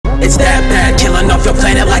It's that bad, killing off your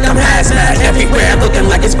planet like I'm hazmat. Everywhere looking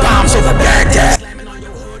like it's bombs over Baghdad. Slamming on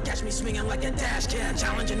your hood, catch me swinging like a dash cam.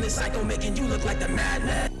 Challenging this cycle, making you look like the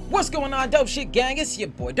madman. What's going on, dope shit gang? It's your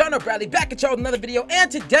boy Donor Bradley back at y'all with another video,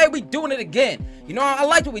 and today we doing it again. You know, I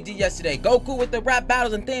liked what we did yesterday. Goku with the rap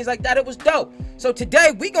battles and things like that. It was dope. So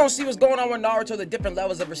today we gonna see what's going on with Naruto, the different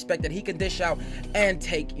levels of respect that he can dish out and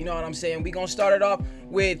take. You know what I'm saying? We gonna start it off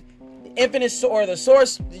with Infinite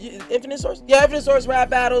Source rap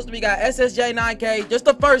battles. We got SSJ9K, just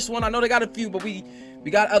the first one. I know they got a few, but we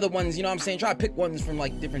got other ones, you know what I'm saying? Try to pick ones from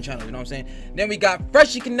like different channels, you know what I'm saying? Then we got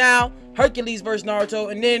Freshy Kanal, Hercules versus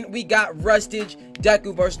Naruto, and then we got Rustage,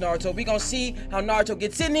 Deku versus Naruto. We gonna see how Naruto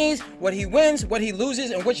gets in these, what he wins, what he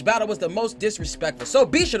loses, and which battle was the most disrespectful. So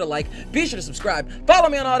be sure to like, be sure to subscribe, follow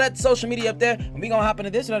me on all that social media up there, and we gonna hop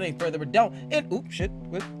into this without any further ado. And oops, shit,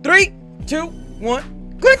 with 3, 2,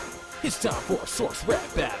 1, click. It's time for a source rap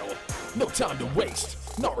battle. No time to waste.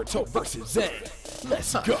 Naruto versus Aang.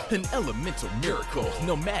 Let's go. An elemental miracle,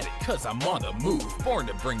 nomadic cause I'm on the move. Born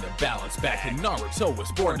to bring the balance back, and Naruto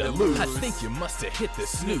was born to lose. I think you must have hit the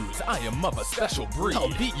snooze. I am of a special breed.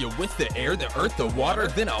 I'll beat you with the air, the earth, the water,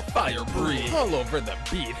 then I'll fire breathe. All over the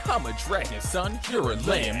beat, I'm a dragon, son. You're a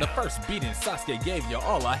lame. The first beating Sasuke gave you,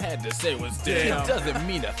 all I had to say was damn. It doesn't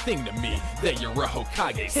mean a thing to me that you're a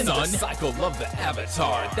Hokage, son. In the cycle of the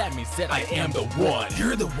avatar, that means that I am the one.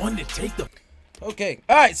 You're the one to take the... Okay,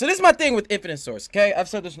 alright, so this is my thing with Infinite Source, okay? I've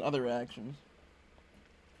said this in other reactions.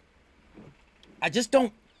 I just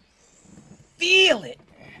don't feel it.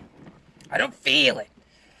 I don't feel it.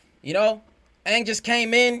 You know? Aang just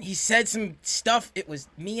came in, he said some stuff. It was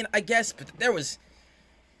mean, I guess, but there was...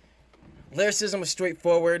 lyricism was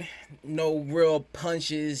straightforward. No real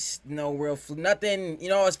punches, no real... nothing, you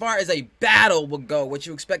know, as far as a battle would go, what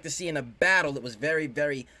you expect to see in a battle, it was very,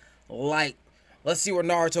 very light. Let's see what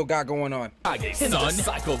Naruto got going on. In the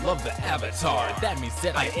cycle of the avatar, that means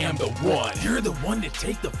that I am the one. You're the one to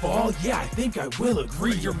take the fall? Yeah, I think I will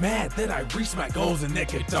agree. You're mad that I reached my goals and that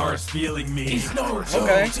Katara's feeling me. It's Naruto.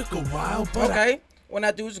 Okay. Took a while, but okay. When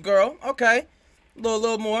that dude's a girl, okay. A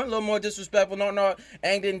little more disrespectful. No,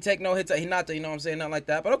 Aang didn't take no hits at Hinata, you know what I'm saying? Nothing like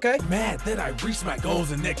that, but okay. Mad that I reached my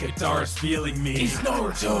goals and that Katara's feeling me. It's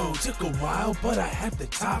Naruto. Took a while, but I have the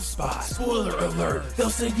top spot. Spoiler alert. They'll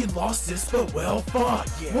say you lost this, but well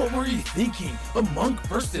fought. Yeah. What were you thinking? A monk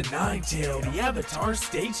versus a nine-tail. The avatar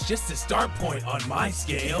state's just a start point on my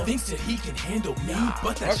scale. He thinks that he can handle me,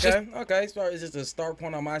 but that's okay. As far as just a start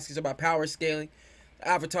point on my scale, it's about power scaling.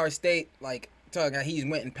 Avatar state, like... talking, he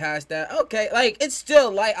went and past that. Okay, like it's still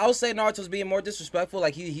like I'll say Naruto's being more disrespectful,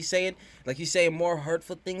 like he's saying more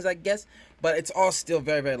hurtful things, I guess. But it's all still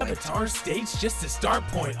very, very light. Avatar state's just a start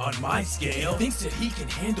point on my scale. Thinks that he can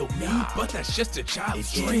handle me, but that's just a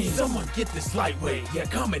child's dream. Someone get this lightweight. Yeah,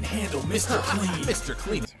 come and handle Mr. Clean. Mr.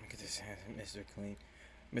 Clean. Let me get this,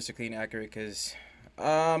 Mr. Clean accurate, because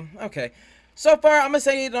okay. So far, I'm gonna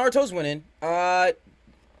say Naruto's winning. By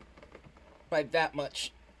that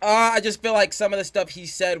much. I just feel like some of the stuff he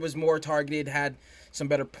said was more targeted, had some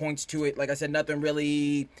better points to it. Like I said, nothing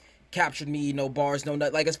really captured me, no bars, no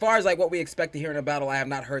nut. Like as far as like what we expect to hear in a battle, I have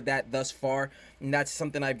not heard that thus far. And that's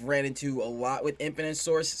something I've ran into a lot with Infinite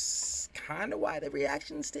Source. Kind of why the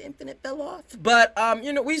reactions to Infinite fell off. But,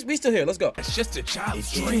 you know, we still here. Let's go. It's just a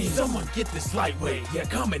child's dream. Someone get this lightweight. Yeah,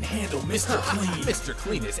 come and handle Mr. Clean. Mr.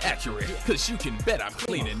 Clean is accurate, because you can bet I'm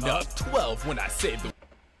cleaning up 12 when I save the...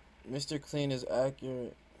 Mr. Clean is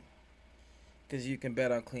accurate. Because you can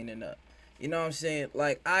bet on cleaning up. You know what I'm saying?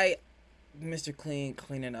 Like, Mr. Clean,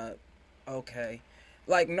 cleaning up. Okay.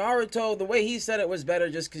 Like, Naruto, the way he said it was better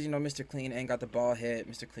just because, you know, Mr. Clean ain't got the ball head.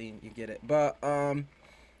 Mr. Clean, you get it. But, Aang,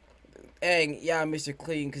 yeah, Mr.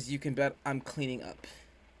 Clean, because you can bet I'm cleaning up.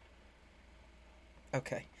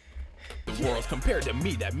 Okay. The world compared to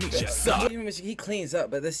me, that means you suck. He cleans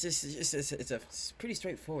up, but this it's pretty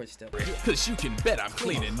straightforward still. Cause you can bet I'm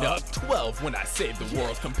cleaning up 12 when I save the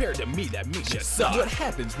world. Compared to me, that means you suck. What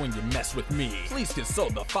happens when you mess with me? Please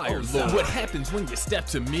consult the Fire Lord. What happens when you step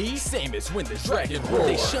to me? Same as when the dragon roars.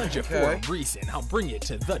 They shunned you for a reason. I'll bring it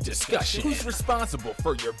to the discussion. Who's responsible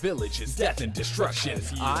for your village's death and destruction?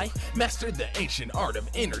 I mastered the ancient art of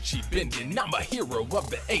energy bending. I'm a hero of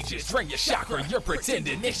the ages. Drain your chakra, you're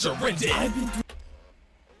pretending it's surrender.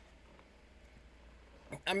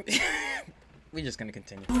 we're just gonna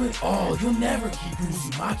continue. Do it all, you'll never keep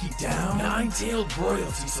Uzumaki down. Nine-tailed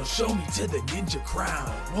royalty, so show me to the ninja crown.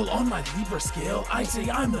 Well, on my Libra scale, I'd say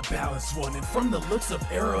I'm the balanced one. And from the looks of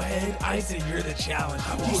Arrowhead, I'd say you're the challenge.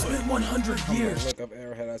 You spent 100 years. Look up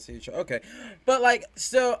Arrowhead, I see you. Okay. But like,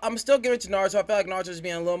 still, I'm still giving it to Naruto. I feel like Naruto's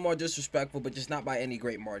being a little more disrespectful, but just not by any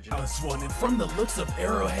great margin. One. And from the looks of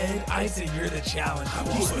Arrowhead, I say you're the challenge.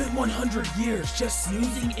 You spent 100 years just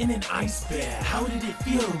snoozing in an ice bed. How did it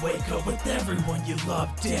feel to wake up with everyone you love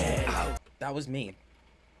dead? That was mean.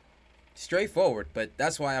 Straightforward, but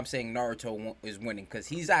that's why I'm saying Naruto is winning, because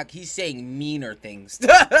he's saying meaner things.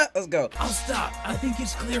 Let's go. I'll stop. I think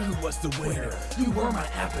it's clear who was the winner. You were my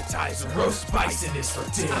appetizer. Roast bison is for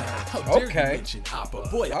dinner. How dare you mention Appa,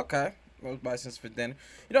 boy. Okay. Roast bison's for dinner.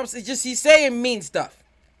 You know what I'm saying? Just he's saying mean stuff.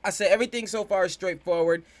 I say everything so far is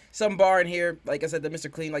straightforward. Some bar in here, like I said, the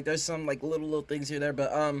Mr. Clean, like there's some like little things here there,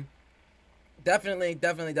 but definitely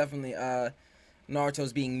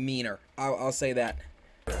Naruto's being meaner. I'll say that.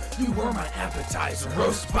 You were my appetizer.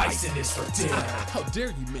 Roast bison is for dinner. How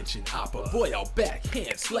dare you mention Appa? Boy, I'll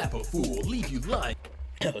backhand slap a fool. Leave you lying.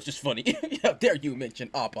 That was just funny. How dare you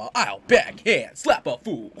mention Appa? I'll backhand slap a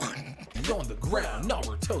fool. On the ground,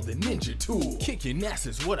 Naruto the ninja tool. Kicking ass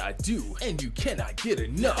is what I do, and you cannot get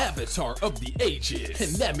enough. Avatar of the ages,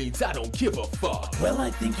 and that means I don't give a fuck. Well,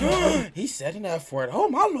 I think you He said an F word. Oh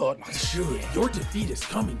my lord. Sure, your defeat is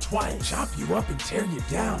coming twice. Chop you up and tear you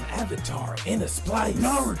down. Avatar in a splice.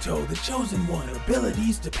 Naruto, the chosen one.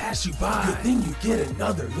 Abilities to pass you by. Good thing you get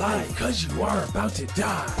another life, cause you are about to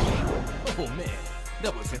die. Oh man.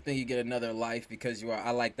 That was Good thing you get another life because you are. I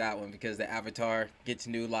like that one because the Avatar gets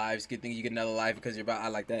new lives. Good thing you get another life because you're about. I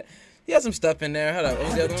like that. He has some stuff in there. Hold up.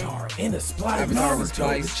 Avatar in a splice.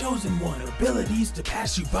 Naruto, the chosen one. Abilities to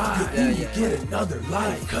pass you by. Good thing you get another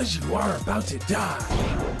life cause you are about to die.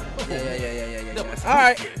 Yeah. All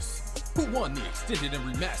right. Who won the extended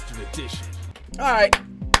and remastered edition? All right.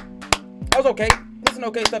 That was okay. There's some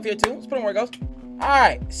okay stuff here too. Let's put on where it goes. All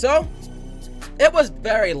right. So. It was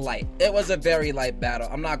very light. It was a very light battle.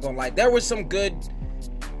 I'm not gonna lie. There was some good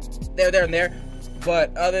there and there,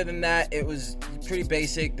 but other than that, it was pretty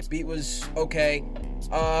basic. The beat was okay,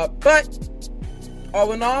 but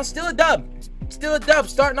all in all, still a dub. Still a dub.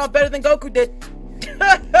 Starting off better than Goku did,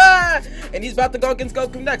 and he's about to go against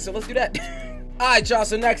Goku next. So let's do that. All right, y'all.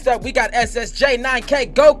 So next up, we got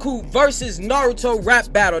SSJ9K Goku versus Naruto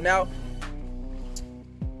rap battle. Now.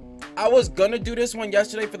 I was gonna do this one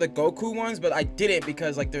yesterday for the Goku ones, but I didn't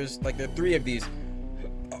because there are 3 of these,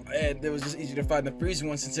 and it was just easy to find the Frieza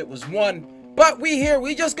one since it was one. But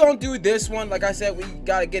we just gonna do this one. Like I said, we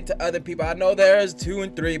gotta get to other people. I know there's 2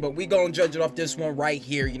 and 3, but we gonna judge it off this one right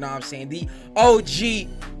here. You know what I'm saying? The OG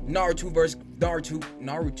Naruto versus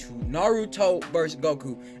Naruto versus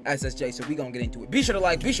Goku SSJ. So we gonna get into it. Be sure to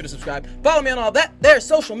like, be sure to subscribe, follow me on all that. There's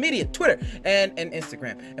social media, Twitter and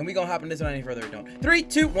Instagram, and we gonna hop in this without any further ado. 3,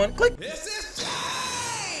 2, 1, click.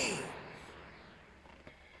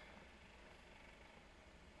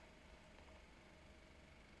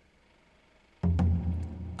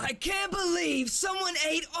 I can't believe someone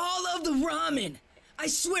ate all of the ramen. I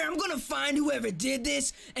swear I'm gonna find whoever did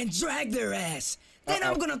this and drag their ass. Then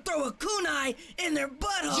I'm gonna throw a kunai in their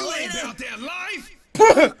butthole. You ain't about that life.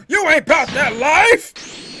 You ain't about that life.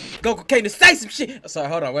 Goku came to say some shit. Sorry,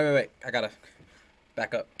 hold on, wait. I gotta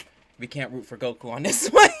back up. We can't root for Goku on this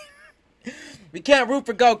one. We can't root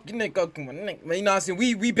for Goku. You know what I'm saying?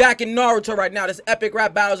 We back in Naruto right now. This epic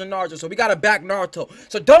rap battles in Naruto, so we gotta back Naruto.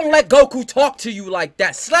 So don't let Goku talk to you like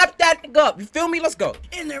that. Slap that nigga up. You feel me? Let's go.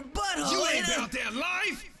 In their butthole. You ain't about that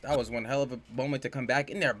life. That was one hell of a moment to come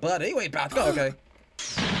back in there, bud. You ain't about to go. Okay.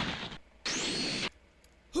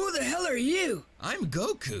 Who the hell are you? I'm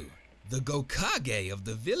Goku, the Gokage of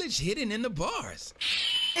the village hidden in the bars.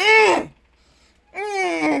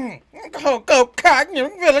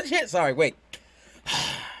 Gokage village hit. Sorry, wait.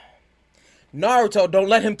 Naruto, don't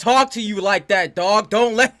let him talk to you like that, dog.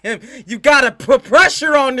 Don't let him. You gotta put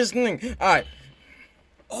pressure on this thing. All right.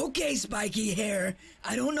 Okay, spiky hair.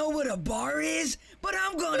 I don't know what a bar is, but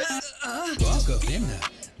I'm gonna. Walk up in the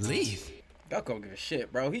leave. Goku don't give a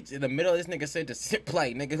shit, bro. He's in the middle of this nigga said to sit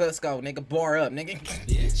play. Nigga, let's go. Nigga, bar up, nigga.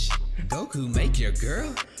 Bitch, Goku make your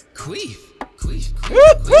girl queef. Queef.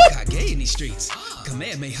 Kage in these streets.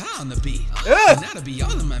 Kamehameha on the beat. And that'll be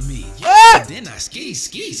all of my meat. Ah! Then I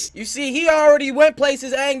skis. You see, he already went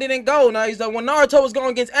places Aang didn't go. Now he's like, when Naruto was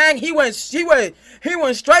going against Aang, he went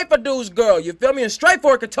straight for dude's girl. You feel me? And straight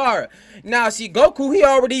for Katara. Now see, Goku, he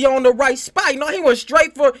already on the right spot. No, he went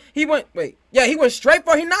straight for. He went straight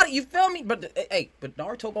for Hinata. You feel me? But but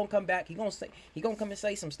Naruto gonna come back. He gonna come and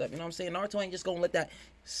say some stuff. You know what I'm saying? Naruto ain't just gonna let that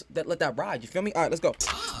ride. You feel me? All right, let's go.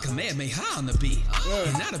 Kamehameha on the beat.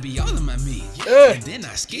 Hinata be all in my meat. And then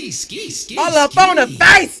I skis. All up on the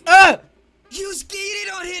face. You skied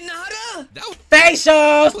it on Hinata? That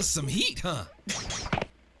Facials. was some heat, huh?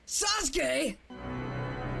 Sasuke?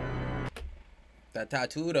 That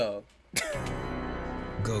tattoo though.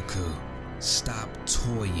 Goku, stop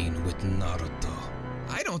toying with Naruto.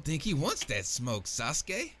 I don't think he wants that smoke,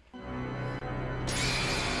 Sasuke.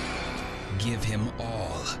 Give him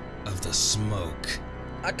all of the smoke.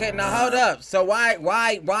 Okay, now hold up. So why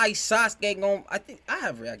Sasuke gon'? I think I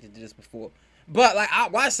have reacted to this before, but like,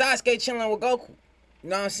 why Sasuke chilling with Goku? You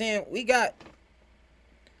know what I'm saying? We got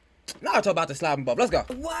Naruto about to slap him both. Let's go.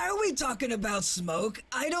 Why are we talking about smoke?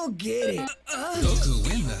 I don't get it. Goku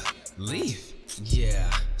in the leaf. Yeah,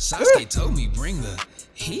 Sasuke told me bring the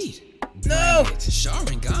heat. No.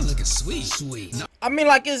 Sharingan looking sweet. I mean,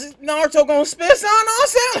 like, is Naruto gonna spit something? I'm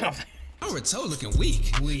saying. Naruto looking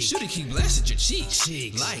weak. Shoulda keep blasted your cheeks.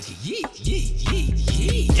 Like yeet.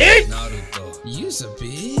 Yeet. Naruto, you's a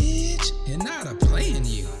bitch. And not a playing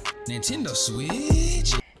you. Nintendo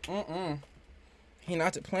Switch. He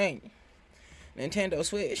not to playing. Nintendo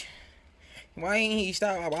Switch. Why ain't he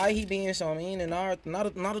stop? Why he being so mean? And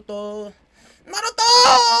Naruto,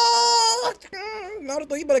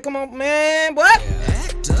 you better come on, man. What?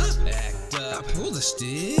 Act up. Pull the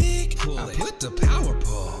stick. Put the power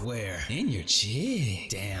pole where? In your cheek.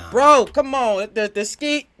 Damn. Bro, come on. The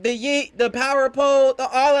skeet, the yeet, the power pole,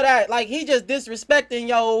 all of that. Like, he just disrespecting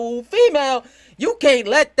your female. You can't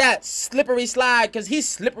let that slippery slide, because he's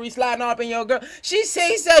slippery sliding up in your girl. He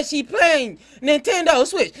said she playing Nintendo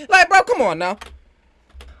Switch. Like, bro, come on now.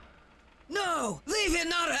 No, leave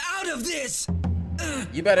Hinata out of this.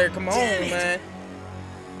 You better come on, Damn it. man.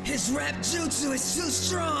 His rap jutsu is too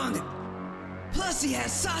strong. Plus, he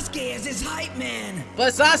has Sasuke as his hype man.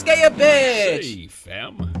 But Sasuke a bitch. Hey,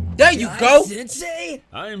 fam. There you go. Sensei?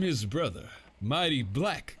 I am his brother, Mighty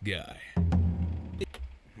Black Guy.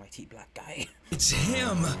 Mighty black guy. It's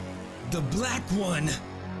him. The black one.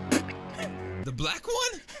 The black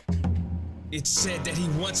one? It said that he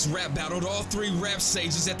once rap battled all 3 rap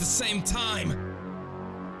sages at the same time.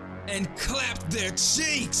 And clapped their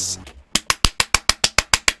cheeks.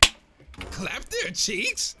 Clap their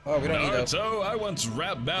cheeks? Oh, we don't need those. Naruto, I once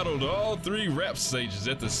rap battled all 3 rap sages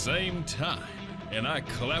at the same time, and I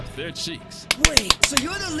clapped their cheeks. Wait, so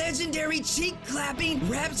you're the legendary cheek-clapping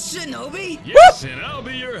rap shinobi? Yes, and I'll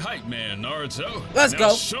be your hype man, Naruto. Let's now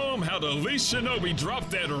go. Show him how the least shinobi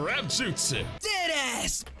dropped that rap jutsu.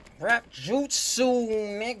 Deadass! Rap jutsu,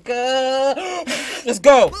 nigga. Let's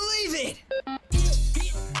go. Believe it!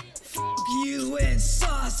 Fuck you and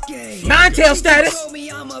Sasuke! Nine-tail status. You told me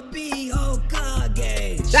I'ma be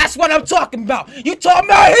Hokage! That's what I'm talking about. You talking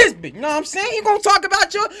about his bitch. You know what I'm saying? You gonna talk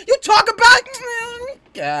about you talk about,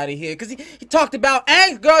 get out of here. Cause he talked about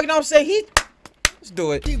Aang's girl, you know what I'm saying? Let's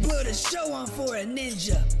do it. She put a show on for a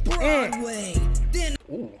ninja. Broadway. Then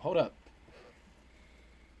Ooh, hold up.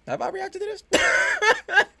 Have I reacted to this?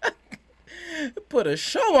 Put a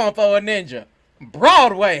show on for a ninja.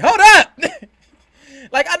 Broadway. Hold up.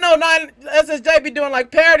 Like, I know SSJ be doing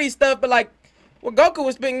like parody stuff, but like what Goku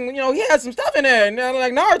was being, you know, he had some stuff in there. And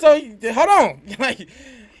like Naruto, hold on. Like,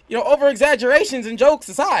 you know, over exaggerations and jokes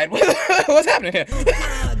aside. What's happening here?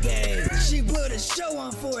 Hokage. She put a show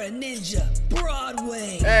on for a ninja.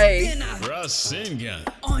 Broadway. Hey. Then I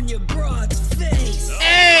Rasengan. on your broad's face.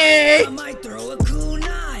 Hey. I might throw a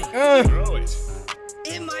kunai. Throw it.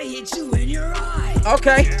 It might hit you in your eye.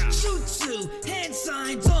 Okay. Jutsu, hand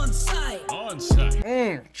signs on sight. On site.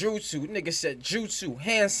 Jutsu. Nigga said jutsu.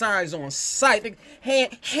 Hand signs on sight. Nigga,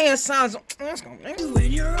 hand signs on. Let's go, man. You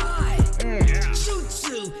in your eye.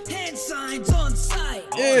 Jutsu, hand signs on sight.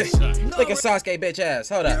 Yeah. site. Look at Sasuke bitch ass.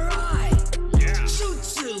 Hold Your up. eye. Yeah.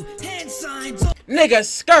 Jutsu, hand signs on Nigga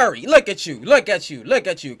scurry. Look at you. Look at you. Look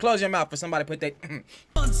at you. Close your mouth for somebody put that.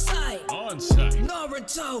 sight. On site.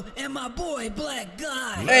 Naruto and my boy Black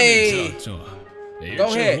Guy. Hey. Let me talk to him. Hey, Go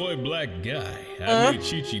it's ahead. your boy Black Guy. I made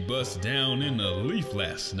Chi-Chi bust down in the leaf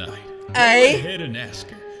last night. Hey. Go ahead and ask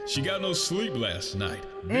her. She got no sleep last night.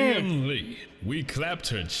 Being Lee, we clapped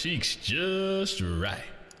her cheeks just right.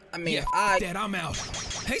 I mean, Yeah, Dad, I'm out.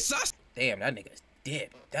 Hey, Sasuke. damn, that nigga's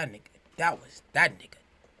dipped. That nigga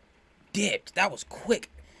dipped. That was quick.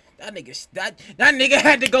 That nigga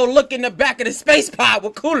had to go look in the back of the space pod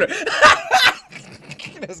with Cooler.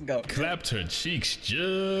 Let's go. Clapped her cheeks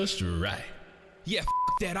just right. Yeah, f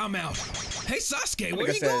that, I'm out. Hey, Sasuke, where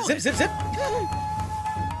Nigga you said, going? zip, zip, zip.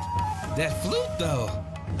 That flute, though.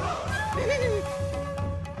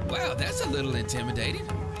 Wow, that's a little intimidating.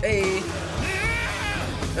 Hey.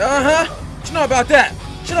 What you know about that?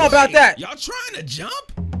 What you know about that? Y'all trying to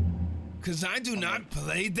jump? Cause I do not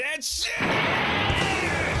play that shit.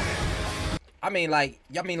 I mean, like,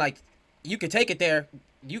 you could take it there.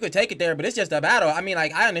 You could take it there, but it's just a battle. I mean,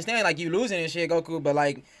 like, I understand, like, you losing and shit, Goku, but,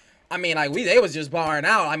 like, I mean, like, they was just barring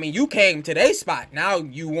out. I mean, you came to their spot. Now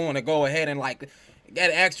you want to go ahead and, like,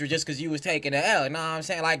 get extra just because you was taking the L. You know what I'm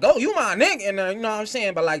saying? Like, go, you my nigga, and, you know what I'm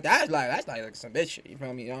saying? But, like, that's like some bitch shit. You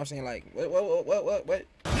feel me? You know what I'm saying? Like, what?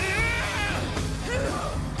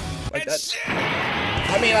 Like that.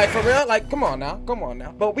 I mean, like, for real, like, come on now.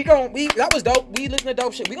 But that was dope. We listen to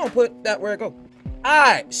dope shit. We gonna put that where it go.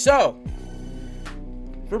 Alright, so,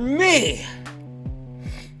 for me,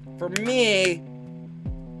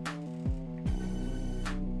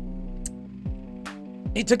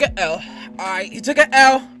 he took an L. Alright, he took an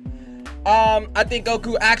L. I think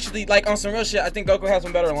Goku actually, like, on some real shit, I think Goku has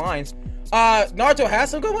some better lines. Naruto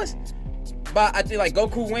has some good ones, but I think, like,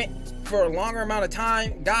 Goku went for a longer amount of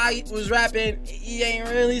time. Guy was rapping, he ain't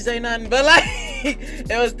really say nothing, but, like,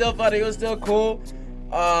 it was still funny, it was still cool.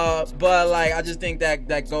 But, like, I just think that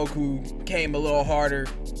Goku came a little harder,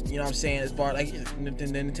 you know what I'm saying, as far, like,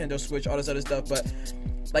 Nintendo Switch, all this other stuff, but,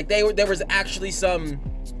 like, there was actually some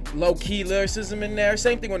low-key lyricism in there.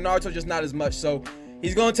 Same thing with Naruto, just not as much, so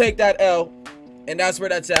he's gonna take that L, and that's where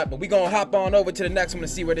that's at. But we gonna hop on over to the next one to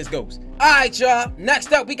see where this goes. Alright, y'all,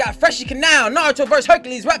 next up we got Freshy Kanal, Naruto vs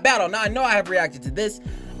Hercules rap battle. Now I know I have reacted to this.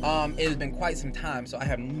 It has been quite some time, so I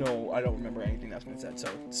don't remember anything that's been said, so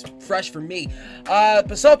it's fresh for me.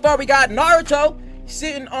 But so far we got Naruto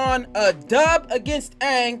sitting on a dub against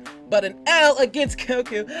Aang, but an L against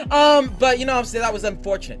Goku. But you know what I'm saying, that was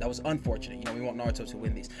unfortunate. You know, we want Naruto to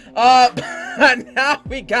win these. But now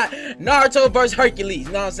we got Naruto versus Hercules.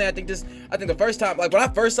 You know what I'm saying? I think the first time, like, when I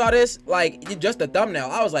first saw this, like, just the thumbnail,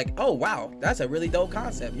 I was like, oh wow, that's a really dope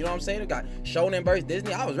concept. You know what I'm saying? It got Shonen versus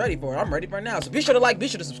Disney. I was ready for it. I'm ready for it now. So be sure to like, be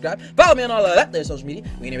sure to subscribe, follow me on all of that there social media.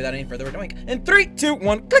 We ain't here without any further ado. In 3, 2,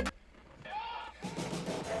 1, click.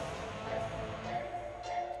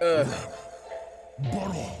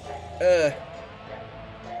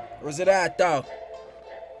 Where's it at, though?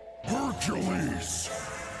 Hercules.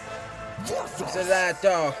 Where's it at,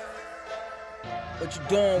 though? What you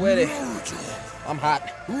doing with it? I'm hot.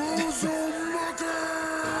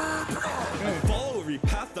 Follow every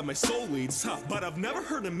path that my soul leads, but I've never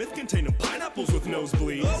heard a myth containing pineapples with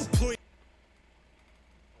nosebleeds. Oh, please.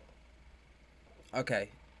 Okay,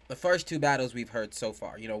 the first two battles we've heard so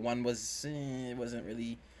far, you know, one was, it wasn't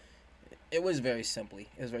really, it was very simply,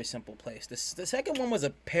 it was very simple place. The second one was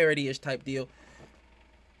a parody-ish type deal.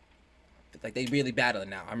 Like, they really battling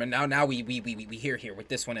now. I mean, now we hear here with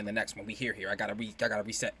this one and the next one. We hear here. I gotta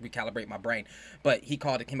recalibrate my brain. But he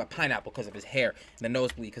called him a pineapple because of his hair and the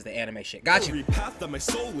nosebleed because the anime shit. Gotcha. Every path that my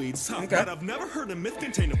soul leads, Okay. but I've never heard a myth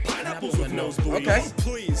containing pineapples with nosebleeds. Okay. Oh,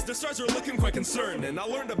 please, the stars are looking quite concerned, and I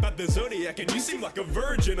learned about the zodiac, and you seem like a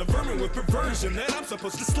virgin, a vermin with perversion that I'm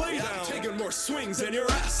supposed to slay down. Taking more swings than your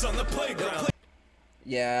ass on the playground.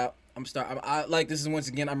 Yeah, I like, this is once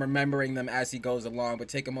again, I'm remembering them as he goes along, but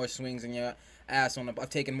taking more swings in your ass on the, I've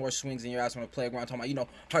taken more swings in your ass on the playground. I'm talking about, you know,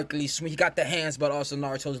 Hercules swing, he got the hands, but also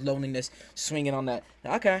Naruto's loneliness swinging on that.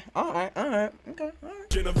 Okay, alright, okay,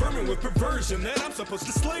 alright. In a vermin with perversion that I'm supposed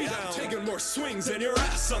to slay down. Taking more swings than your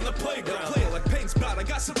ass on the playground. Play it like paint's bad, I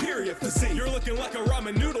got superior physique. You're looking like a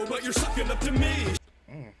ramen noodle, but you're sucking up to me.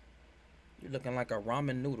 You're looking like a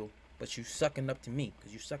ramen noodle, but you sucking up to me,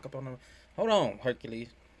 because you suck up on the, hold on, Hercules.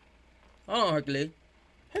 Hold on, Hercules.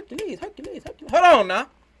 Hold on now.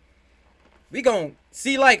 We gon'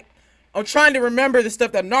 see, like, I'm trying to remember the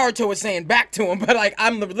stuff that Naruto was saying back to him, but, like,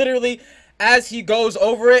 I'm literally, as he goes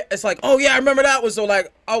over it, it's like, oh yeah, I remember that one. So,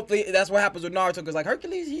 like, hopefully that's what happens with Naruto, because, like,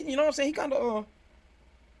 Hercules, you know what I'm saying, he kind of,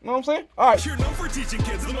 you know what I'm saying? Alright. You're known for teaching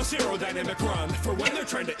kids the most aerodynamic run, for when they're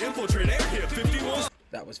trying to infiltrate area 51.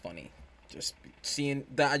 That was funny. Just seeing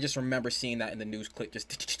that, I just remember seeing that in the news clip.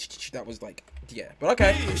 Just that was like, yeah. But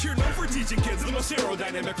okay. You're known for teaching kids the most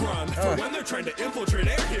aerodynamic run, for when they're trying to infiltrate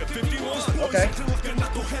area 51. Okay. Like a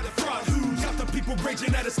knuckleheaded fraud who's got the people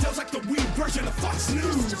raging at his tails like the weed version of Fox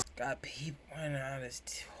News. Got people running out of his.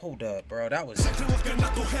 Hold up, bro. That was. Like a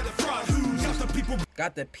knuckleheaded fraud who's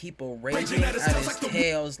got the people raging at his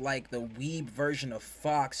tails like the weeb version of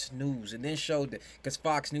Fox News, and then showed that, because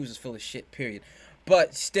Fox News is full of shit. Period.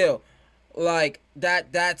 But still. Like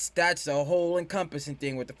that's a whole encompassing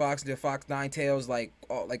thing with the Fox Nine Tails, like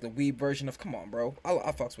the weeb version of. Come on, bro,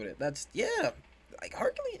 I fucks with it. That's yeah, like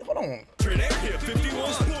Hercules. Hold on.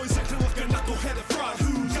 Boys acting like a knuckleheaded fraud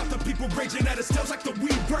who got the people raging at his tails like the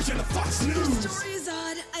weeb version of Fox News. The story is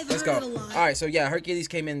odd. I've Let's heard go. it a lot. All right, so yeah, Hercules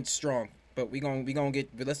came in strong, but we gonna get.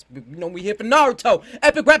 We here for Naruto.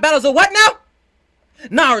 Epic rap battles of what now?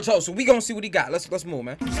 Naruto. So we gonna see what he got. Let's move,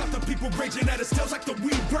 man. Got the people raging at his tails like the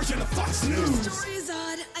weeb version of Fox News. The story is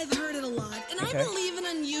odd. I've heard it a lot, and Okay. I believe in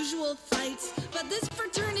unusual fights. But this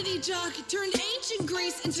fraternity jock turned ancient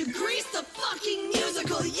Greece into Greece the fucking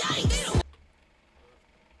musical. Yikes! They don't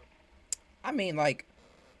I mean, like,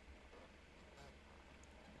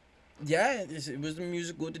 yeah, it was a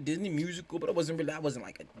musical, the Disney musical, but it wasn't really. That wasn't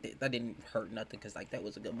like that didn't hurt nothing because like that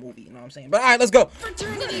was a good movie. You know what I'm saying? But all right, let's go.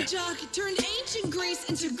 Fraternity jock turned ancient Greece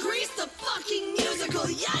into Greece the fucking musical.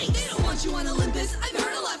 Yikes! They don't want you on Olympus. I've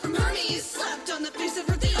heard a lot from Hermes. Slapped on the face of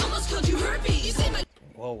Earth. They almost called you herpes. You say my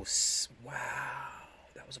Whoa, wow,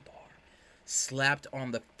 that was a bar. Slapped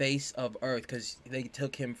on the face of Earth because they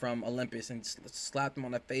took him from Olympus and slapped him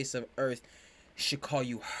on the face of Earth. Should call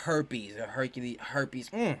you herpes or Hercules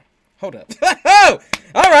herpes. Hold up.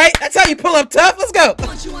 All right, that's how you pull up tough. Let's go.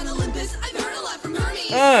 want you on Olympus. I've heard a lot from Hermes.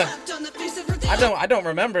 Slapped on the face of Earth. They I don't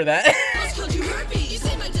remember that. almost called you herpes. You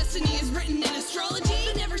say my destiny is written in astrology.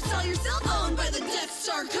 You never sell your cell phone by the Death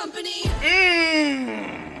Star Company.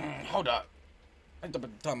 Hold up. I'm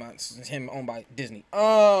talking about him owned by Disney.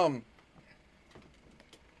 Talking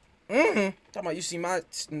about you see my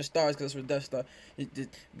in the stars because it's Death Star.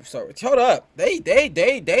 Sorry, hold up. They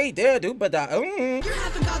do, but You're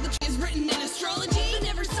half a god, the truth is written in astrology. You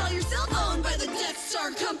never sell your cell phone by the Death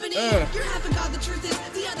Star Company. You're half a god, the truth is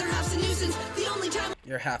the other half's a nuisance. The only time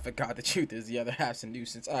You're half a god. The truth is the other half's a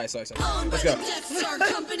nuisance. All right, sorry. owned by Let's go. the Death Star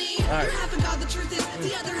Company. right. You're half a god, the truth is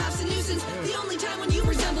the other half's a nuisance. The only time when you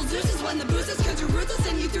resemble Zeus is when the booze is cause you're ruthless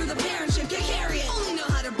and you threw the parentship can carry it. Only know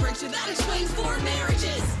how to break you, that explains 4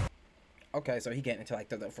 marriages. Okay, so he getting into like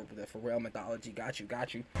the for real mythology. Got you.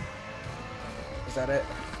 Is that it?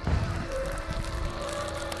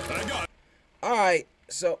 I got All right.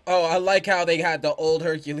 So, I like how they had the old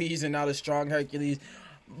Hercules and now the strong Hercules.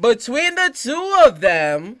 Between the two of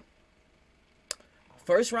them,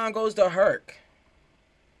 first round goes to Herc.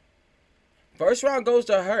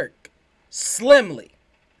 Slimly,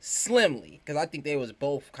 because I think they was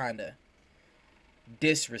both kind of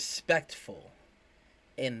disrespectful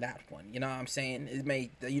in that one. You know what I'm saying? It may,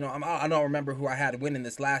 I don't remember who I had winning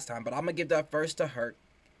this last time, but I'm gonna give that first to Herc.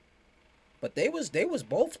 But they was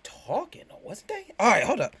both talking, wasn't they? All right,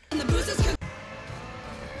 hold up. And the booze is cause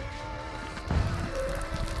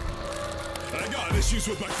I got issues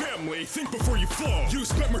with my family. Think before you fall. You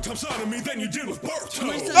spent more time signing me than you did with Barto.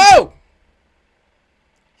 Oh!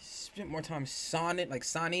 Spent more time sonning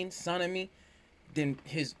me than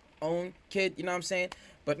his own kid, you know what I'm saying?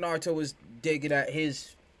 But Naruto was digging at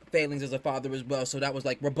his failings as a father as well, so that was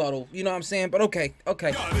like rebuttal, you know what I'm saying? But okay.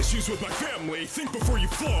 Got issues with my family. Think before you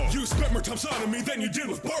fall. You spent more time signing me than you did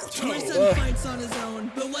with Barto. my son fights on his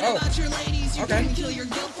own. But what about your ladies? You couldn't kill your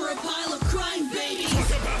guilt for a pile of crying babies.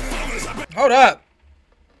 Hold up.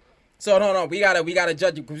 So no, we gotta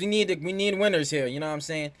judge it because we need winners here, you know what I'm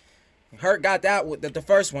saying? Hurt got that with the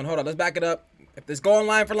first one. Hold on, let's back it up. If this going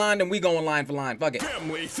line for line, then we going line for line. Fuck it.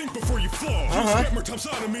 Family, think before you fall. You spent more time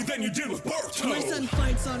signing me than you did with Barto. My son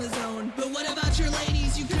fights on his own. But what about your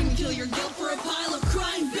ladies? You couldn't kill your guilt for a pile of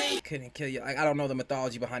crying babies. Couldn't kill you. I don't know the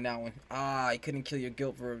mythology behind that one. I couldn't kill your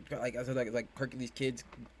guilt for like Hercules kids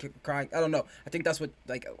crying. I don't know. I think that's what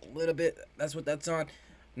like a little bit. That's what that's on.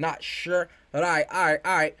 Not sure. But all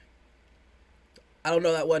right. I don't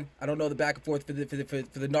know that one. I don't know the back and forth for the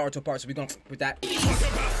Naruto part. So we gonna with that.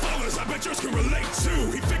 I bet yours can relate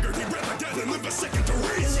too. He figured he'd rather dead than live a second to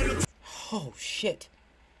reason. Oh shit.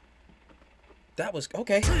 That was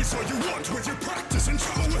okay. Trees all you want with your practice and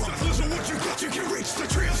trouble with the listen what you got. You can reach the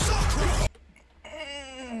tree of sakura.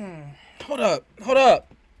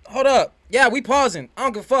 Hold up. Yeah, we pausing. I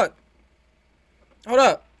don't give a fuck. Hold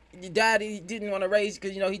up. Your dad, he didn't want to raise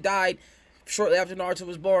because he died shortly after Naruto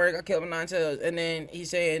was born. I killed him 9 tails, and then he's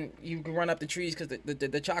saying you can run up the trees because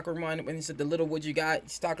the chakra one. When he said the little wood you got,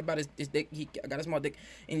 he's talking about his dick. He got a small dick,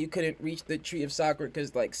 and you couldn't reach the tree of Sakura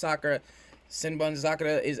because like Sakura, Senbun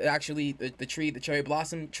Sakura is actually the tree, the cherry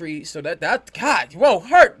blossom tree. So that God, whoa,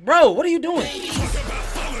 Hurt, bro, what are you doing?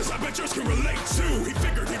 I bet yours can relate too. He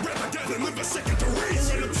figured he'd rather dead than live a second to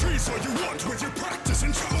reason. Trees all you want with your practice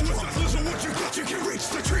and trouble with the listen what you got. You can reach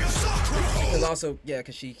the tree of sakura. Cause also, yeah,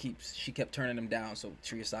 cause she kept turning him down. So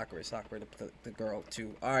Tria Sakura, the girl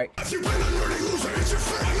too. All right. If you plan on learning loser, it's your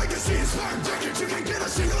fate. Legacy inspired decades, you can get a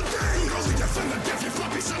single thing. You only defend the deaf, you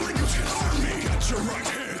floppy sound like you can harm me. Got your right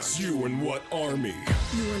hand. It's you and what army?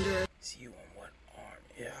 It's you and what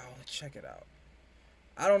army? Yeah, let's check it out.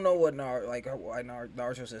 I don't know what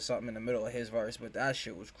Naruto said something in the middle of his verse, but that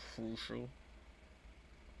shit was crucial.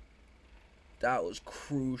 That was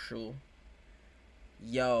crucial.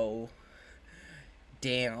 Yo.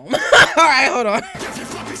 Damn. Alright, hold on.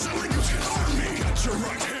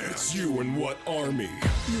 It's you and what army?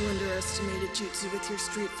 You underestimated Jutsu with your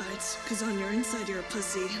street fights, cause on your inside you're a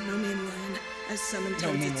pussy, no mean line. As summoned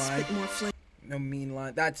toads that spit more flame. No mean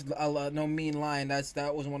line. That's no mean line.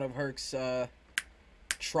 That was one of Herc's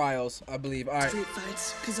trials, I believe. Alright. Street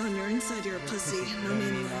fights, cause on your inside you're a pussy, no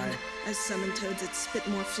mean line. As summoned toads that spit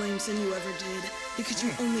more flames than you ever did, because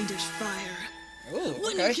you only dish fire. Ooh, okay.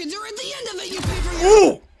 When your kids are at the end of it, you pay for your—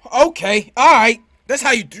 Ooh, okay, alright. That's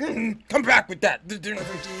how you come back with that. Ever did,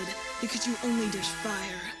 because you only dish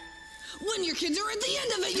fire. When your kids are at the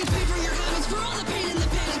end of it, you pay for your habits, for all the pain and the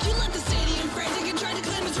panic. You let the stadium frantic and try to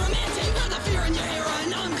claim it's romantic. You got the fear in your era,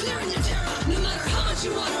 and now I'm clearing your terror. No matter how much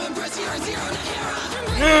you want to impress, you're a zero to hero.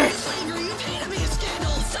 From bravery to slavery, you pay to be a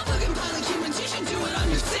scandal. Stop fucking piling humans, you should do it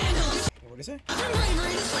on your sandals. What did it say? From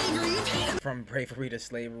bravery to slavery, you pay to From bravery to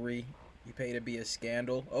slavery, you pay to be a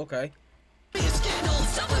scandal. Okay. be a scandal.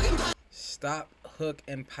 Stop fucking piling Stop hook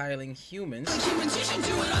and piling humans. humans, you should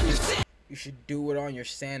do it on your sandals. You should do it on your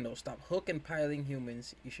sandals. Stop hook and piling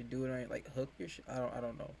humans. You should do it on your, like, hook your I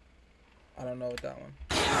don't know. I don't know what that one.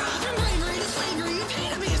 From bravery to slavery, you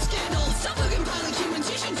pay to be a scandal. Stop fucking piling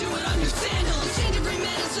humans, you should do it on your sandals. You change every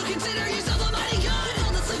man, so consider yourself a mighty god. And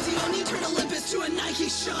all the slaves you own, you turn Olympus to a Nike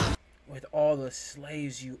shop. With all the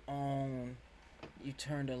slaves you own, you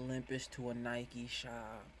turned Olympus to a Nike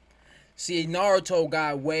shop. See, Naruto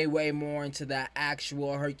got way more into that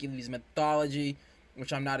actual Hercules mythology,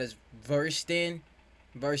 which I'm not as versed in,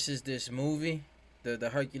 versus this movie, the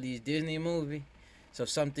Hercules Disney movie. So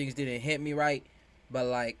some things didn't hit me right, but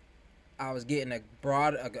like I was getting a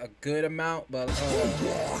good amount. But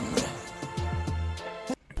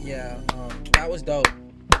yeah, that was dope.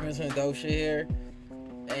 There's some dope shit here,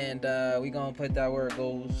 and we gonna put that where it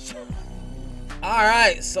goes. All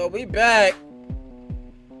right, so we back.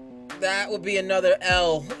 That would be another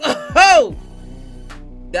L. Oh,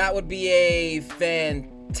 that would be a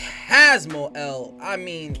phantasmal L. I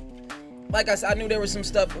mean, like I said, I knew there was some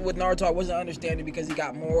stuff with Naruto I wasn't understanding because he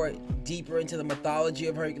got more deeper into the mythology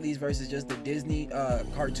of Hercules versus just the Disney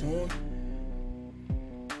cartoon.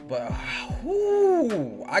 But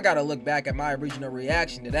whoo, I gotta look back at my original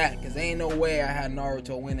reaction to that, because there ain't no way I had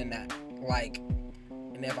Naruto winning that. Like,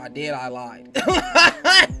 and if I did, I lied.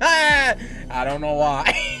 I don't know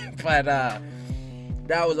why. But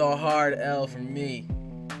that was a hard L for me.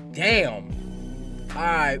 Damn.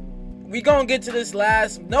 Alright, we gonna get to this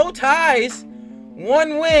last. No ties,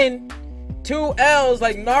 1 win, 2 L's.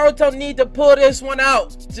 Like, Naruto need to pull this one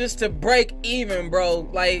out just to break even, bro.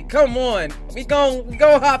 Like, come on. We gon'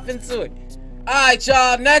 hop into it. Alright,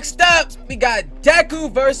 y'all. Next up, we got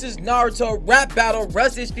Deku versus Naruto rap battle.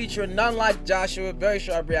 Rustage featuring none like Joshua. Very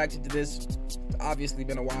sharp reaction to this. Obviously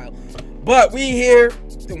been a while, but we here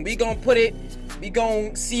and we gonna put it. We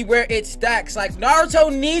gonna see where it stacks. Like,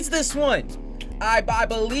 Naruto needs this one. I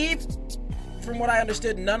believe, from what I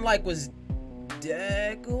understood, none like was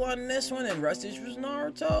Deku on this one and Rustage was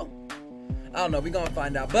Naruto. I don't know. We gonna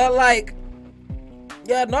find out. But like,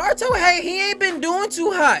 yeah, Naruto, hey, he ain't been doing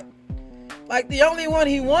too hot. Like, the only one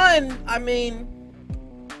he won, I mean,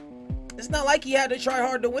 it's not like he had to try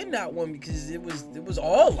hard to win that one, because it was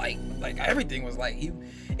all light. Like, everything was light.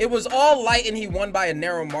 It was all light and he won by a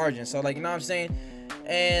narrow margin. So, like, you know what I'm saying?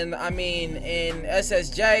 And I mean, in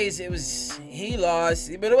SSJs, he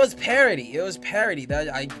lost, but it was parody. It was parody.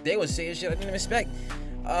 They was saying shit I didn't expect.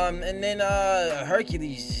 And then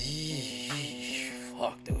Hercules,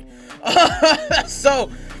 fuck, dude. So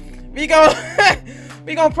we gonna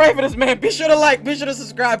pray for this man. Be sure to like, be sure to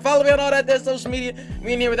subscribe, follow me on all that social media.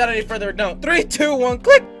 We in here without any further ado. 3, 2, 1,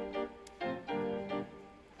 click.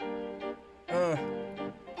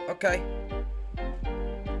 Okay.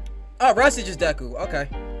 Oh, Rustage is Deku. Okay.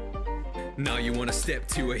 Now you wanna step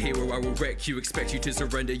to a hero, I will wreck you. Expect you to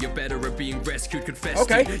surrender, you're better at being rescued. Confess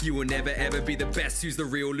okay. to, you will never ever be the best. Who's the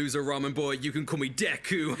real loser, ramen boy? You can call me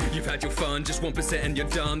Deku. You've had your fun, just 1% and you're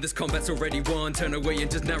done. This combat's already won, turn away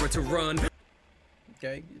and just Naruto run.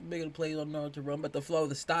 Okay, bigger plays on Naruto run, but the flow,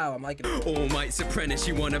 the style, I'm liking it. All Might's apprentice,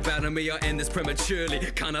 you wanna battle me, I end this prematurely.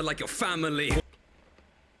 Kinda like your family.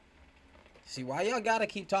 See, why y'all gotta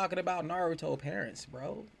keep talking about Naruto parents,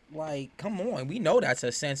 bro? Like, come on. We know that's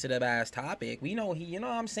a sensitive ass topic. We know you know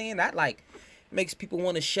what I'm saying? That like makes people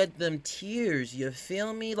want to shed them tears. You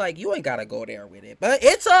feel me? Like, you ain't gotta go there with it. But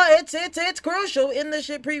it's crucial in the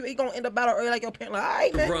shit. You gonna end up battle early like your parent. Like, all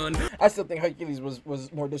right, man. Run. I still think Hercules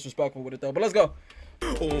was more disrespectful with it though. But let's go.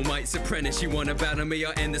 All Might's apprentice, you wanna battle me,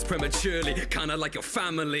 I'll end this prematurely. Kinda like your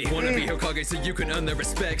family. Wanna be Hokage so you can earn their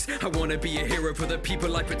respects. I wanna be a hero for the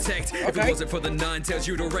people I protect. If it wasn't for the Nine Tails,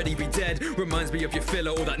 you'd already be dead. Reminds me of your filler,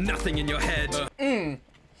 all that nothing in your head.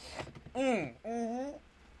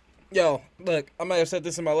 Yo, look, I might have said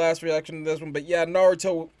this in my last reaction to this one, but yeah,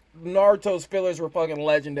 Naruto's fillers were fucking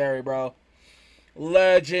legendary, bro.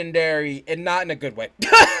 Legendary, and not in a good way.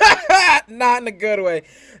 Not in a good way.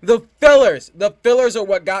 The fillers are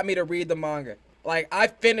what got me to read the manga. Like, I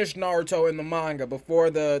finished Naruto in the manga before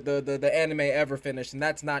the anime ever finished, and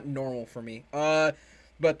that's not normal for me. But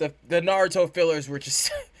the Naruto fillers were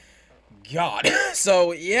just God.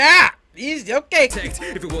 So yeah. Easy, okay. If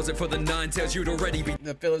it wasn't for the Nine Tails, you'd already be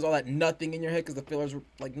the fillers, all that nothing in your head, because the fillers were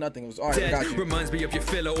like nothing. It was alright. I got you. Reminds me of your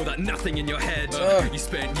filler, all that nothing in your head. You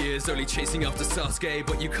spent years only chasing after Sasuke,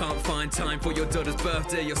 but you can't find time for your daughter's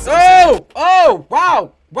birthday. Your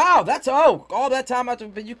wow, that's all that time after,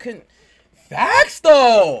 but you couldn't. Facts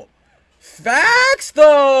though.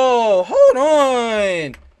 Hold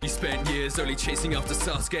on. You spent years only chasing after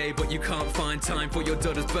Sasuke, but you can't find time for your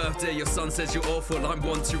daughter's birthday. Your son says you're awful, I'm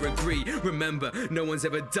one to agree. Remember, no one's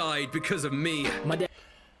ever died because of me.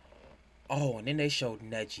 Oh, and then they showed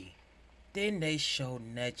Neji.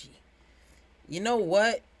 You know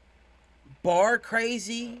what? Bar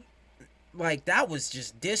crazy. Like, that was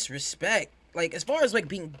just disrespect. Like, as far as like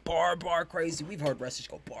being bar crazy, we've heard Rustage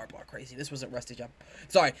go bar crazy. This wasn't Rustage.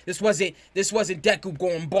 Sorry, this wasn't Deku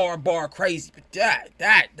going bar crazy. But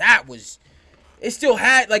that was, it still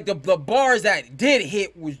had like the bars that did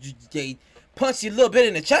hit was they punched you a little bit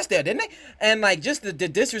in the chest there, didn't they? And like just the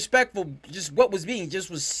disrespectful, just what was being just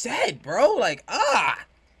was said, bro. Like you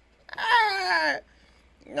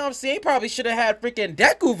know what I'm saying? He probably should have had freaking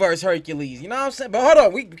Deku versus Hercules. You know what I'm saying? But hold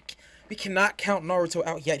on, we cannot count Naruto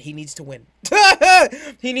out yet. He needs to win.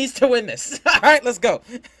 He needs to win this. All right, let's go.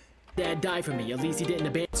 Dad died for me, at least he didn't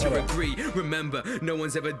abandon me. To agree, remember, no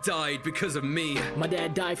one's ever died because of me. My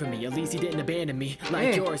dad died for me, at least he didn't abandon me.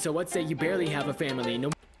 Like yours, so I'd say you barely have a family.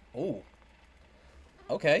 No. Oh.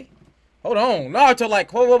 Okay. Hold on. Naruto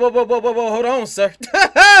like, whoa, hold on, sir.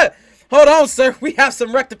 Hold on, sir. We have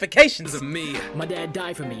some rectifications. Of me. My dad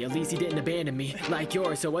died for me, at least he didn't abandon me. Like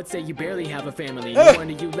yours, so I'd say you barely have a family. No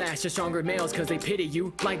wonder you last, just stronger males, cause they pity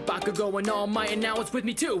you. Like Bakugo and All Might, and now it's with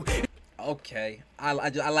me too. Okay. I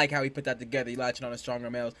like how he put that together. He latching on the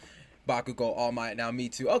stronger males. Bakugo, All Might, now me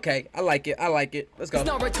too. Okay, I like it. Let's go.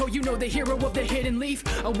 Naruto, you know the hero of the hidden leaf.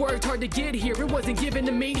 I worked hard to get here, it wasn't given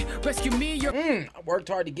to me. Rescue me, you're I worked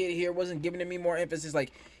hard to get here, it wasn't given to me. More emphasis,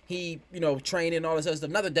 like he, you know, training all this other stuff.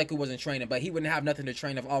 Another Deku wasn't training, but he wouldn't have nothing to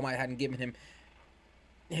train if All Might hadn't given him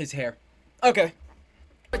his hair. Okay.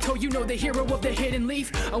 Naruto, you know the hero of the hidden leaf.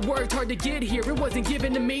 I worked hard to get here, it wasn't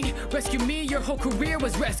given to me. Rescue me, your whole career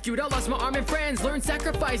was rescued. I lost my arm and friends, learned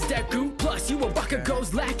sacrifice, Deku. Plus, you were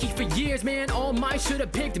Bakugo's lackey for years, man. All Might should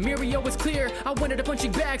have picked, Mirio was clear. I wanted a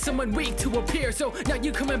punching bag, someone weak to appear. So now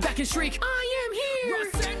you coming back and shriek, I am here!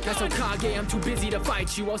 That's Hokage, I'm too busy to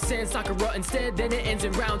fight you. I'll send Sakura instead, then it ends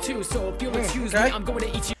in round 2. So if you'll excuse me, I'm going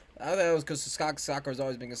to eat you. I thought it was because Sakura's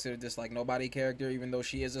always been considered this like nobody character, even though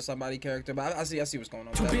she is a somebody character. But I see what's going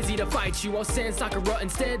on. Too busy to fight you, I'll send Sakura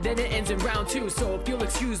instead, then it ends in round 2. So if you'll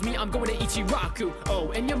excuse me, I'm going to Ichiraku.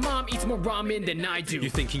 Oh, and your mom eats more ramen than I do.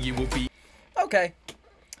 You're thinking you will be okay.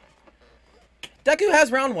 Deku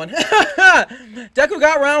has round 1. Deku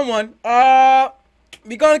got round 1.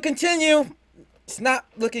 We gonna continue. It's not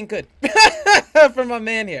looking good for my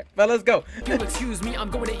man here, but let's go. If you'll excuse me, I'm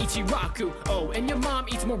going to Ichiraku. Oh, and your mom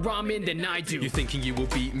eats more ramen than I do. You're thinking you will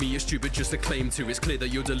beat me, you're stupid just to claim to. It's clear that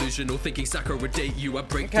you're delusional, thinking Sakura would date you. I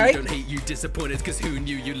break through, don't hate you, disappointed, cause who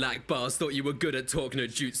knew you lack bars? Thought you were good at talk no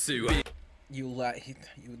jutsu. You lack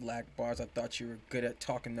bars. I thought you were good at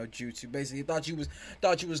talking no jutsu. Basically, thought you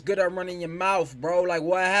was good at running your mouth, bro. Like,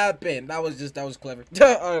 what happened? That was clever. All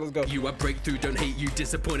right, let's go. You are breakthrough, don't hate you,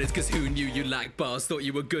 disappointed, cause who knew you lack bars? Thought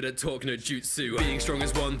you were good at talk no jutsu. Being strong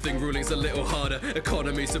is one thing, ruling's a little harder.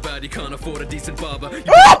 Economy so bad you can't afford a decent barber. Economy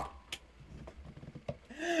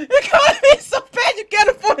so bad you can't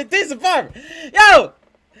afford a decent barber. Yo,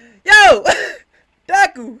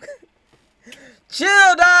 Deku.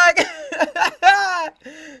 Chill, dog.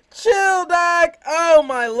 Chill, dog. Oh,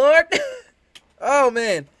 my lord. Oh,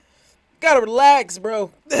 man. Gotta relax,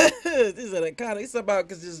 bro. This is an economy. It's about,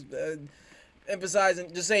 cause just,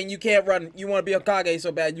 emphasizing, just saying you can't run. You want to be Hokage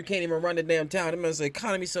so bad you can't even run the damn town. It means the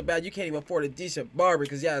economy so bad you can't even afford a decent barber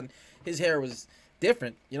because yeah, his hair was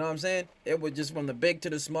different. You know what I'm saying? It was just from the big to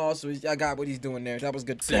the small. So I got what he's doing there. That was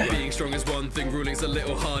good. Being strong is one thing, ruling's a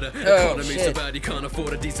little harder. Economy so bad you can't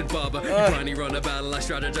afford a decent barber. You finally run a battle, I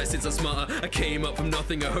strategize since I'm smarter. I came up from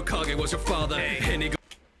nothing, a Hokage was your father. And he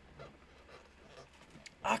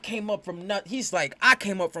I came up from nothing. He's like, I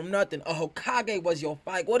came up from nothing. A Hokage was your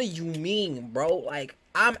fight. What do you mean, bro? Like,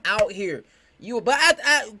 I'm out here.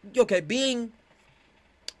 Okay, being...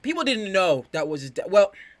 People didn't know that was his...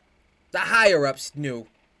 Well, the higher-ups knew.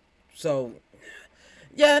 So...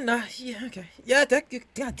 Yeah, nah, yeah, okay. Yeah,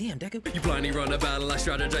 goddamn, Deku. You blindly run a battle, I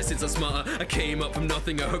strategize since I'm smarter. I came up from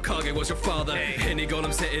nothing, a Hokage was your father. Any goal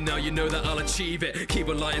I'm setting now, you know that I'll achieve it. Keep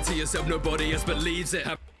on lying to yourself, nobody else believes it.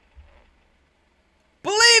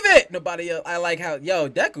 Believe it! Nobody else. I like how, yo,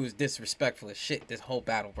 Deku's disrespectful as shit this whole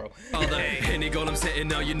battle, bro. Any goal I'm setting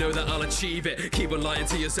now, you know that I'll achieve it. Keep on lying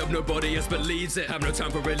to yourself, nobody else believes it. Have no time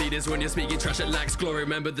for leaders when you're speaking trash, it lacks glory.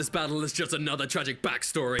 Remember, this battle is just another tragic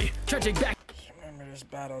backstory. Tragic back. Remember, this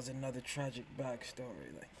battle is another tragic backstory.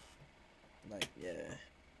 Like, yeah.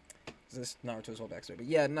 This Naruto's whole backstory. But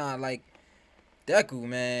yeah, nah, like, Deku,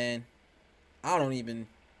 man. I don't even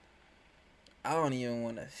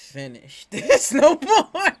want to finish this no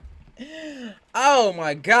more. Oh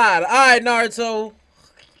my god. Alright, Naruto.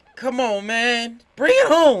 Come on, man. Bring it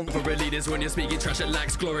home. For leaders when you're speaking trash, it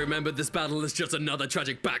lacks glory. Remember, this battle is just another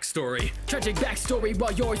tragic backstory. Tragic backstory,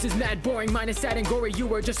 while yours is mad boring. Mine is sad and gory. You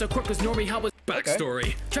were just a quirk, 'cause Nori, how was backstory?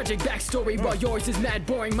 Okay. Tragic backstory, while yours is mad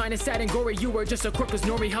boring. Mine is sad and gory. You were just a quirk, 'cause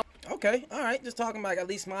Nori, how... Okay, alright. Just talking about at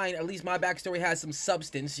least my backstory has some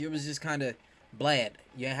substance. Yours was just kind of bland.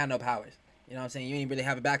 You ain't had no powers. You know what I'm saying? You ain't really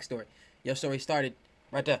have a backstory. Your story started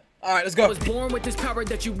right there. Alright, let's go. I was born with this power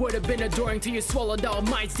that you would have been adoring till you swallowed all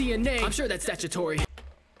Might's DNA. I'm sure that's statutory.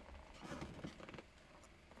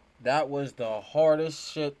 That was the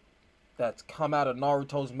hardest shit that's come out of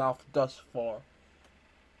Naruto's mouth thus far.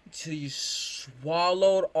 Till you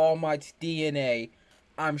swallowed All Might's DNA.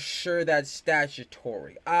 I'm sure that's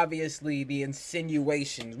statutory. Obviously, the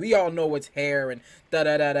insinuations. We all know it's hair and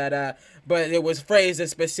da-da-da-da-da. But it was phrased a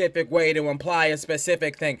specific way to imply a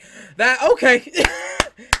specific thing. That, okay.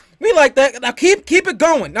 We like that. Now keep it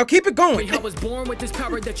going. Now keep it going. I was born with this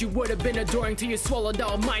power that you would have been adoring till you swallowed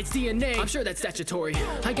all Might's DNA. I'm sure that's statutory.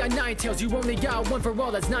 I got 9 tails. You only got 1 for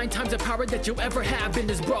all. That's 9 times the power that you'll ever have in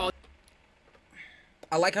this brawl.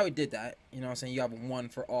 I like how he did that. You know what I'm saying? You have 1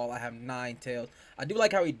 for all. I have 9 tails. I do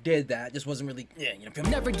like how he did that. Just wasn't really, yeah, you know.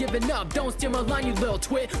 Never giving up. Don't steal my line, you little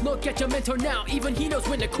twit. Look at your mentor now. Even he knows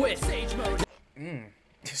when to quit. Sage mode.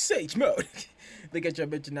 Sage mode. Look at your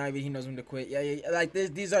mentor now. Even he knows when to quit. Yeah. Like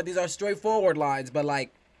these are straightforward lines, but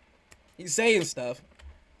like he's saying stuff.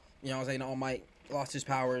 You know what I'm saying? All Might lost his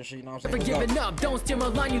power and shit. You know what I'm saying? Never giving up. Don't steal my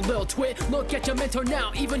line, you little twit. Look at your mentor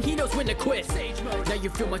now. Even he knows when to quit. Sage mode. Now you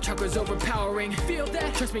feel my chakras overpowering. Feel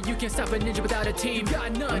that? Trust me, you can't stop a ninja without a team. You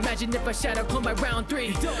got none. Imagine if I shadow clone by round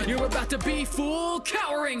 3. You're about to be full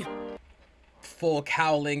cowering. Full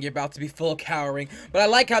cowling. You're about to be full cowering. But I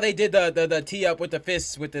like how they did the tee up with the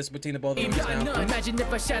fists with this between the both of them. Now. Imagine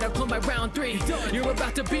if I shadow clone by round 3. You're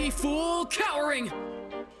about to be full cowering.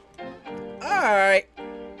 Alright.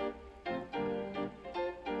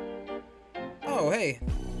 Oh, hey.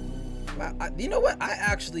 You know what? I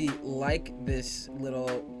actually like this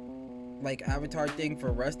little, like, avatar thing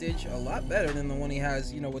for Rustage a lot better than the one he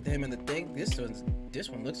has, you know, with him and the thing. This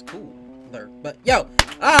one looks cool. But, yo,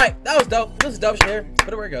 alright, that was dope. This is dope share.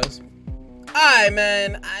 Put it where it goes. Alright,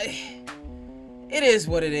 man. It is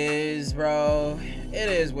what it is, bro. It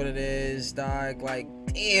is what it is, dog. Like,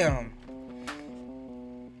 damn.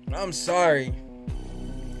 I'm sorry.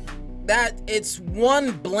 That it's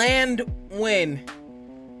one bland win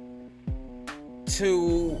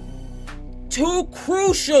to 2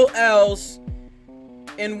 crucial L's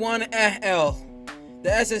in 1 L. The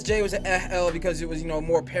SSJ was an L because it was, you know,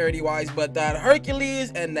 more parody wise, but that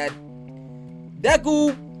Hercules and that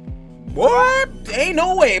Deku, boy, ain't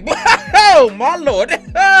no way. Oh my lord.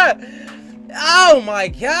 Oh my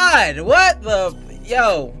god. What the,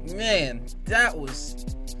 yo, man,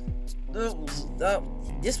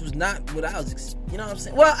 this was not what I was, you know what I'm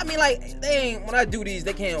saying? Well, I mean, like, they ain't, when I do these,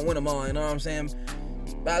 they can't win them all, you know what I'm saying?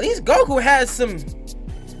 But at least Goku had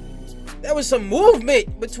there was some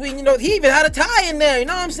movement between, you know, he even had a tie in there, you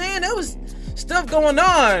know what I'm saying? There was stuff going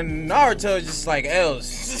on. Naruto was just like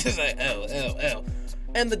L's. Just like L.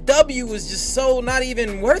 And the W was just so not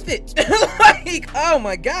even worth it. Like, oh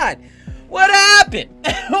my god. What happened?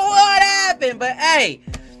 What happened? But hey,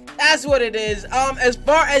 that's what it is. As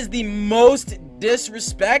far as the most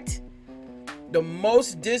disrespect, the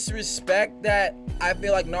most disrespect that I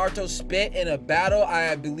feel like Naruto spit in a battle,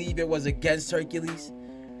 I believe it was against Hercules.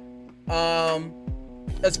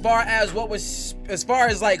 As far as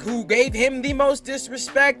like who gave him the most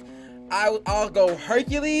disrespect, I'll go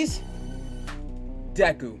Hercules,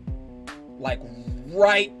 Deku, like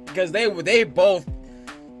right, because they both.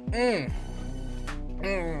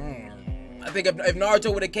 I think if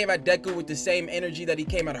Naruto would have came at Deku with the same energy that he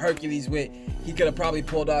came at Hercules with, he could have probably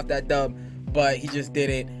pulled off that dub, but he just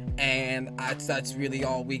didn't, and that's really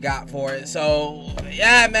all we got for it. So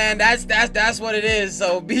yeah, man, that's what it is.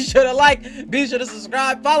 So be sure to like, be sure to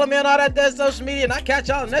subscribe, follow me on all that social media, and I'll catch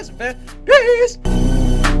y'all in the next one, man. Peace.